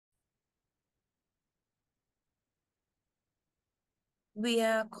We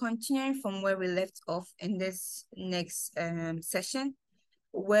are continuing from where we left off in this next session,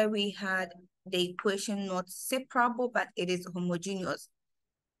 where we had the equation not separable, but it is homogeneous.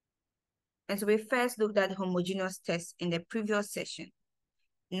 And so we first looked at homogeneous test in the previous session.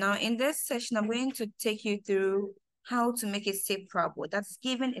 Now in this session, I'm going to take you through how to make it separable. That's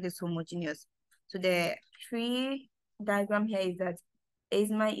given it is homogeneous. So the tree diagram here is that is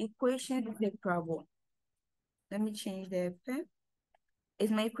my equation separable? Let me change the pen. Is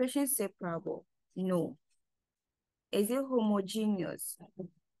my equation separable? No. Is it homogeneous?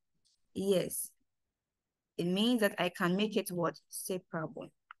 Yes. It means that I can make it what?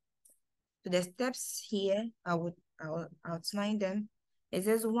 Separable. So the steps here, I'll outline them. It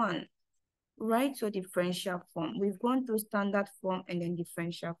says 1, write your differential form. We've gone through standard form and then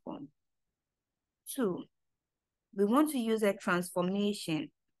differential form. 2, we want to use a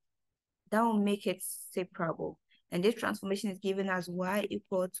transformation that will make it separable. And this transformation is given as y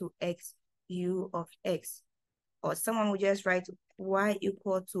equal to x u of x. Or someone will just write y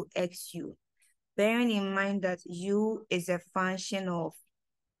equal to xu, bearing in mind that u is a function of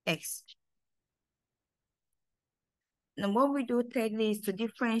x. Now what we do thirdly is to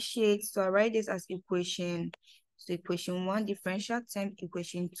differentiate. So I write this as equation. So equation 1, differential term,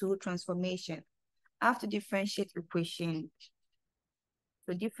 equation 2, transformation. I have to differentiate equation.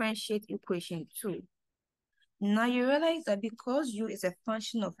 So differentiate equation 2. Now you realize that because u is a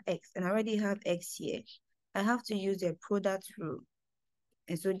function of x, and I already have x here, I have to use a product rule.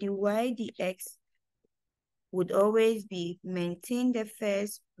 And so dy dx would always be maintain the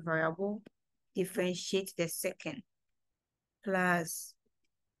first variable, differentiate the second, plus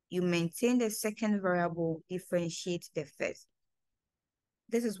you maintain the second variable, differentiate the first.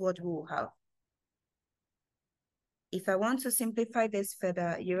 This is what we will have. If I want to simplify this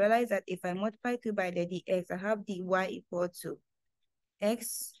further, you realize that if I multiply 2 by the dx, I have dy equal to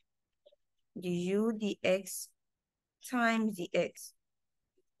x du dx times dx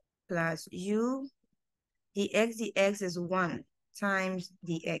plus u dx is 1 times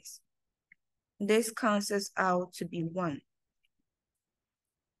dx. This cancels out to be 1.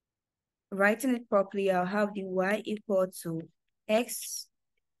 Writing it properly, I'll have dy equal to x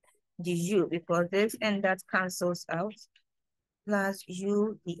du, because this and that cancels out, plus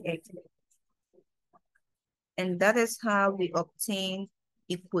u dx. And that is how we obtain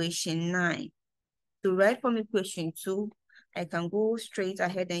equation 9. To write from equation 2, I can go straight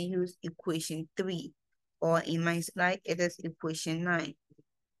ahead and use equation 3, or in my slide, it is equation 9.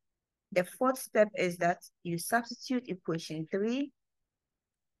 The fourth step is that you substitute equation 3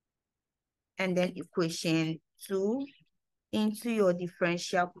 and then equation 2 into your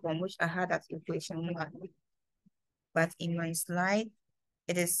differential form, which I had as equation 1. But in my slide,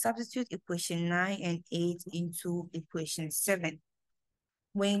 it is substitute equation 9 and 8 into equation 7.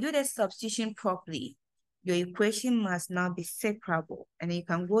 When you do the substitution properly, your equation must now be separable, and you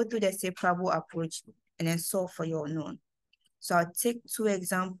can go through the separable approach and then solve for your unknown. So I'll take 2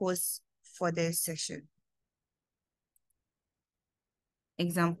 examples for this session.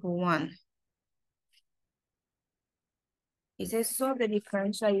 Example 1. It says solve the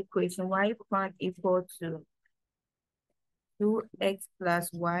differential equation y prime equal to 2x plus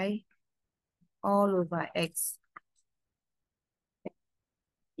y all over x.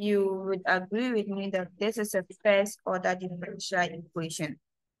 You would agree with me that this is a first order differential equation.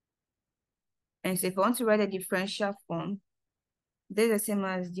 And so if I want to write a differential form, this is the same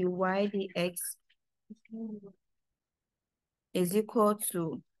as dy dx is equal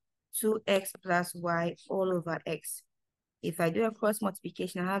to 2x plus y all over x. If I do a cross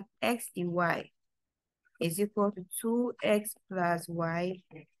multiplication, I have x dy is equal to 2x plus y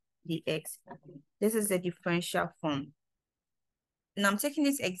dx. This is the differential form. Now I'm taking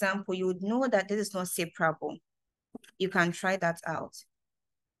this example, you would know that this is not separable. You can try that out.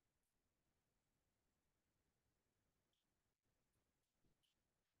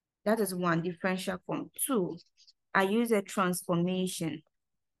 That is 1, differential form. 2, I use a transformation.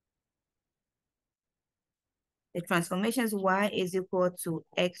 The transformation is y is equal to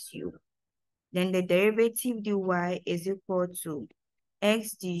xu. Then the derivative dy is equal to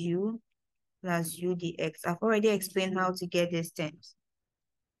x du plus u dx. I've already explained how to get these terms.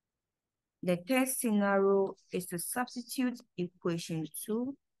 The third scenario is to substitute equation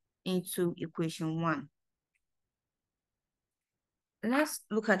 2 into equation 1. Let's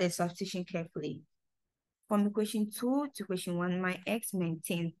look at the substitution carefully. From equation 2 to equation 1, my x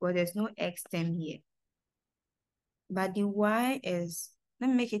maintained, but there's no x term here. But the y is, let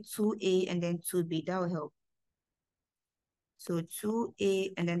me make it 2a and then 2b, that will help. So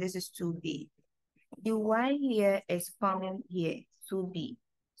 2a and then this is 2b. The y here is found here. 2b.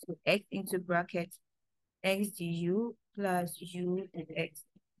 So x into bracket x du plus u dx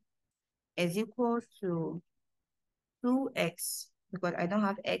is equal to 2x, because I don't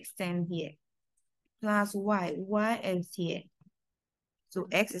have x term here, plus y is here. So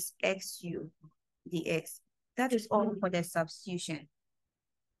x is xu dx. That is all for the substitution.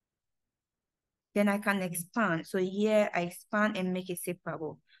 Then I can expand. So here I expand and make it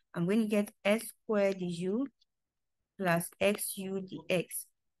separable. I'm going to get s squared du plus xu dx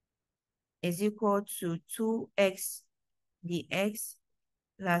is equal to 2x dx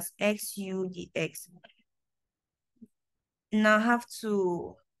plus xu dx. Now I have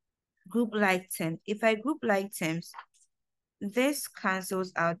to group like terms. If I group like terms, this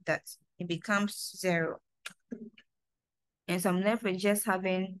cancels out that. It becomes 0. And so I'm left with just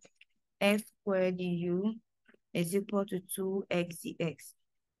having x squared du is equal to 2x dx.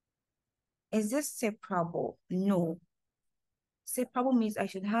 Is this separable? No. Separable means I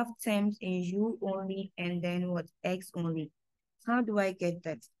should have terms in u only and then what? X only. How do I get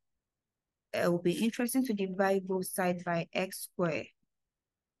that? It will be interesting to divide both sides by x squared.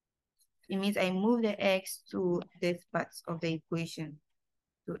 It means I move the x to this part of the equation.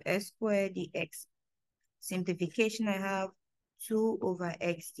 So s squared dx. Simplification, I have 2 over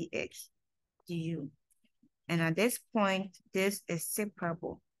x dx du. And at this point, this is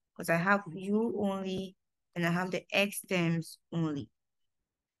separable because I have u only and I have the x terms only.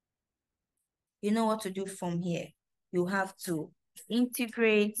 You know what to do from here. You have to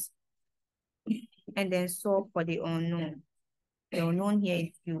integrate and then solve for the unknown. The unknown here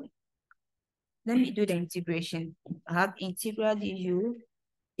is u. Let me do the integration. I have integral du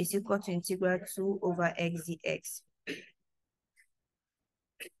is equal to integral 2 over x dx.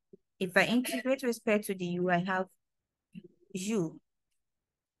 If I integrate with respect to the u, I have u,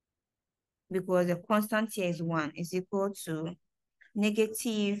 because the constant here is 1, is equal to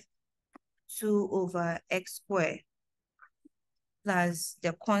negative 2 over x squared plus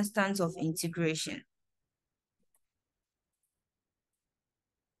the constant of integration.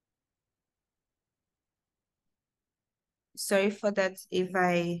 Sorry for that if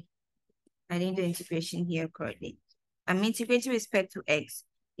I didn't do integration here correctly. I'm integrating with respect to x.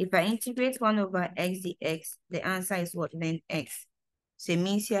 If I integrate 1 over x dx, the answer is what? Ln x. So it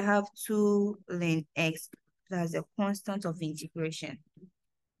means here I have 2 ln x plus the constant of integration.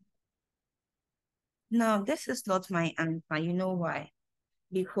 Now, this is not my answer. You know why?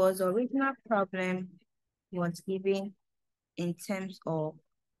 Because the original problem was given in terms of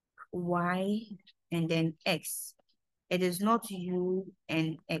y and then x. It is not u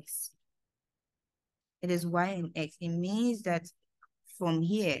and x. It is y and x. It means that from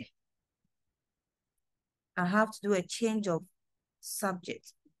here, I have to do a change of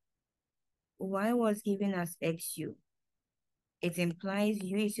subject. Y was given as xu. It implies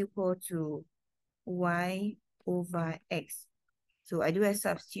u is equal to y over x. So I do a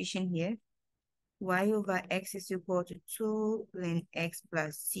substitution here. Y over x is equal to 2 ln x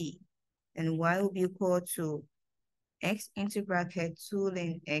plus c. And y will be equal to x into bracket 2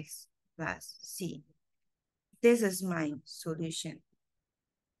 ln x plus c. This is my solution.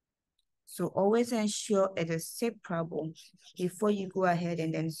 So always ensure it is separable before you go ahead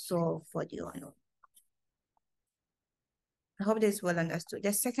and then solve for the unknown. I hope this is well understood.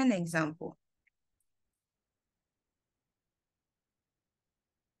 The second example.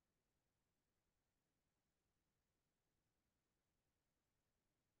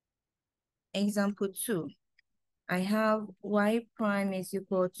 Example 2. I have y prime is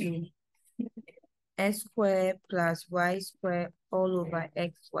equal to s squared plus y squared all over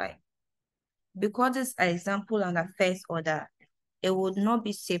xy. Because this example under first order, it would not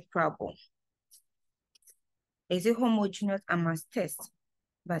be separable. Is it homogeneous? I must test.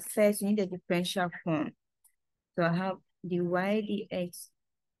 But first, you need a differential form. So I have dy dx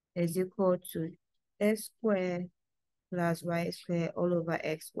is equal to s squared plus y squared all over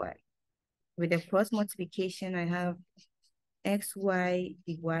xy. With the cross multiplication, I have xy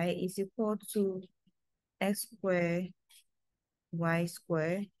dy is equal to x squared y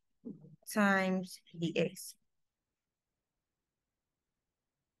squared times dx.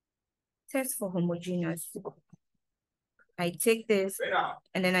 Test for homogeneous. I take this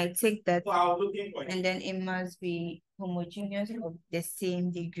and then I take that, and then it must be homogeneous of the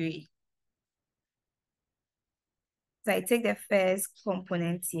same degree. So I take the first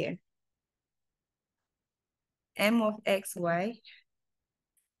component here, m of xy,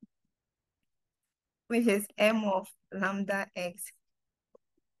 which is m of lambda x,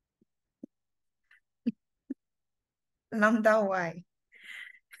 lambda y,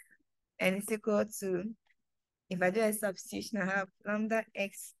 and it's equal to If I do a substitution, I have lambda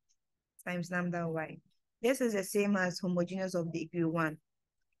x times lambda y. This is the same as homogeneous of degree 1.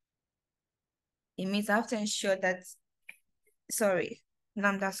 It means I have to ensure that, sorry,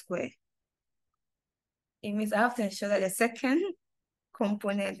 lambda square. It means I have to ensure that the second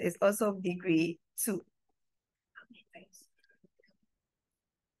component is also of degree 2.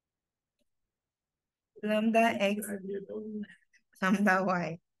 Lambda x, lambda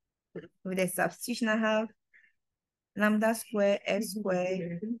y. With the substitution, I have lambda square x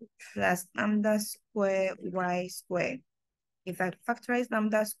square plus lambda square y square. If I factorize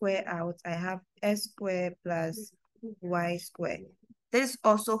lambda square out, I have s square plus y square. This is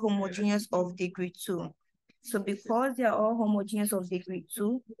also homogeneous of degree 2. So because they are all homogeneous of degree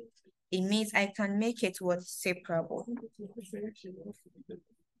 2, it means I can make it what separable.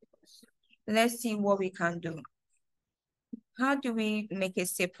 Let's see what we can do. How do we make it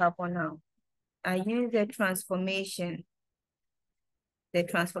separable now? I use the transformation. The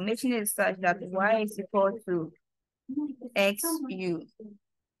transformation is such that y is equal to xu.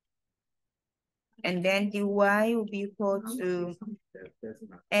 And then dy will be equal to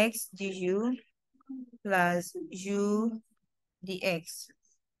x du plus u dx.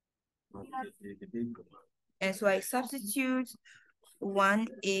 And so I substitute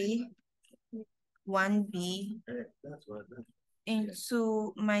 1a, 1b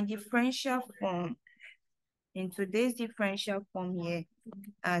into my differential form, into this differential form here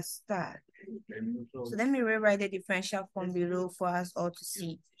as star. So let me rewrite the differential form below for us all to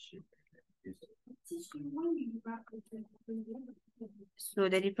see. So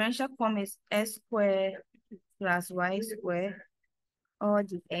the differential form is s squared plus y squared all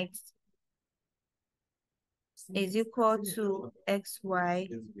the x is equal to xy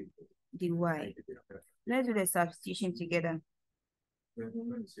dy. Let's do the substitution together.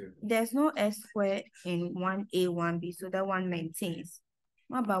 There's no s squared in 1a, 1b, so that one maintains.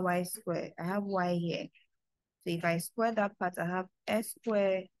 What about y squared? I have y here. So if I square that part, I have s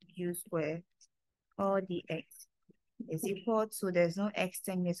squared u squared all dx is equal to, there's no x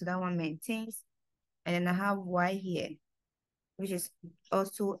term here, so that one maintains. And then I have y here, which is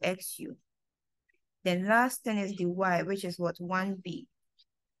also xu. Then last thing is the y, which is what, 1b.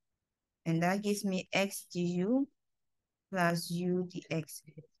 And that gives me x du plus u dx.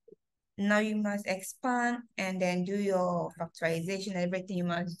 Now you must expand and then do your factorization, everything you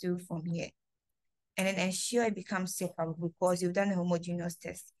must do from here. And then ensure it becomes separable because you've done a homogeneous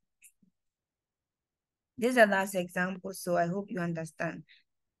test. This is the last example, so I hope you understand.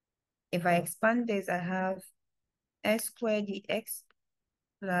 If I expand this, I have s squared dx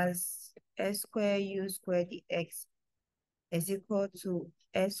plus s squared u squared dx is equal to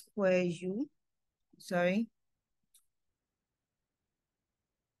s squared u, sorry.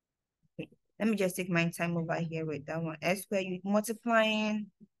 Okay. Let me just take my time over here with that one. S squared u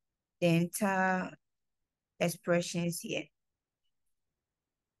multiplying the entire expressions here.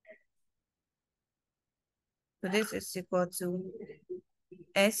 So this is equal to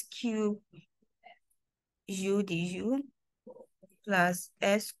s cubed u du plus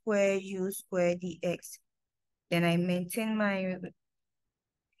s squared u squared dx. Then I maintain my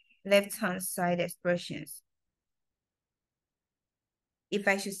left-hand side expressions. If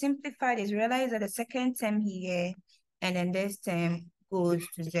I should simplify this, realize that the second term here and then this term goes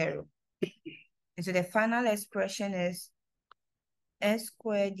to 0. And so the final expression is s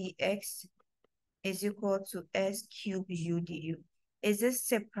squared dx is equal to s cubed u du. Is this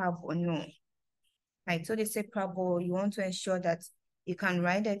separable? No. I told you separable, you want to ensure that you can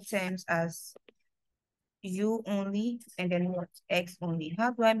write the terms as u only and then what, x only.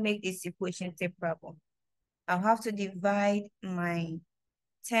 How do I make this equation separable? I'll have to divide my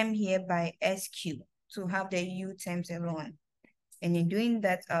term here by s cubed to have the u terms alone. And in doing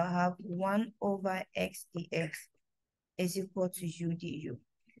that, I'll have 1 over x dx is equal to u du.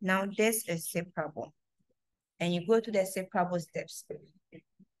 Now this is separable. And you go to the separable steps,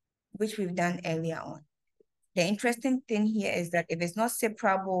 which we've done earlier on. The interesting thing here is that if it's not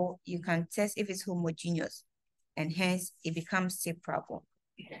separable, you can test if it's homogeneous, and hence it becomes separable.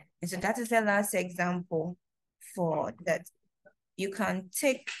 And so that is the last example for that. You can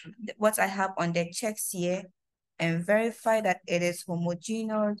take what I have on the checks here and verify that it is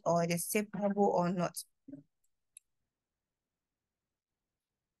homogeneous or it is separable or not.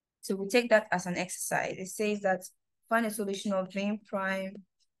 So we take that as an exercise. It says that find a solution of v prime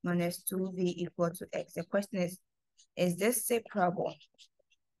minus 2v equal to x. The question is this separable?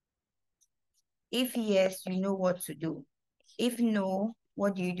 If yes, you know what to do. If no,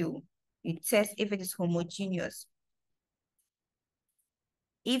 what do? You test if it is homogeneous.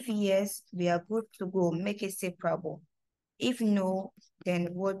 If yes, we are good to go, make it separable. If no, then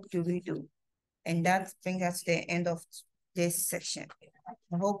what do we do? And that brings us to the end of this section.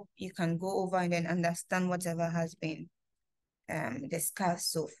 I hope you can go over and then understand whatever has been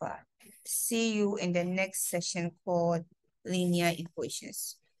discussed so far. See you in the next session called linear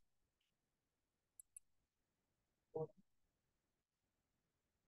equations.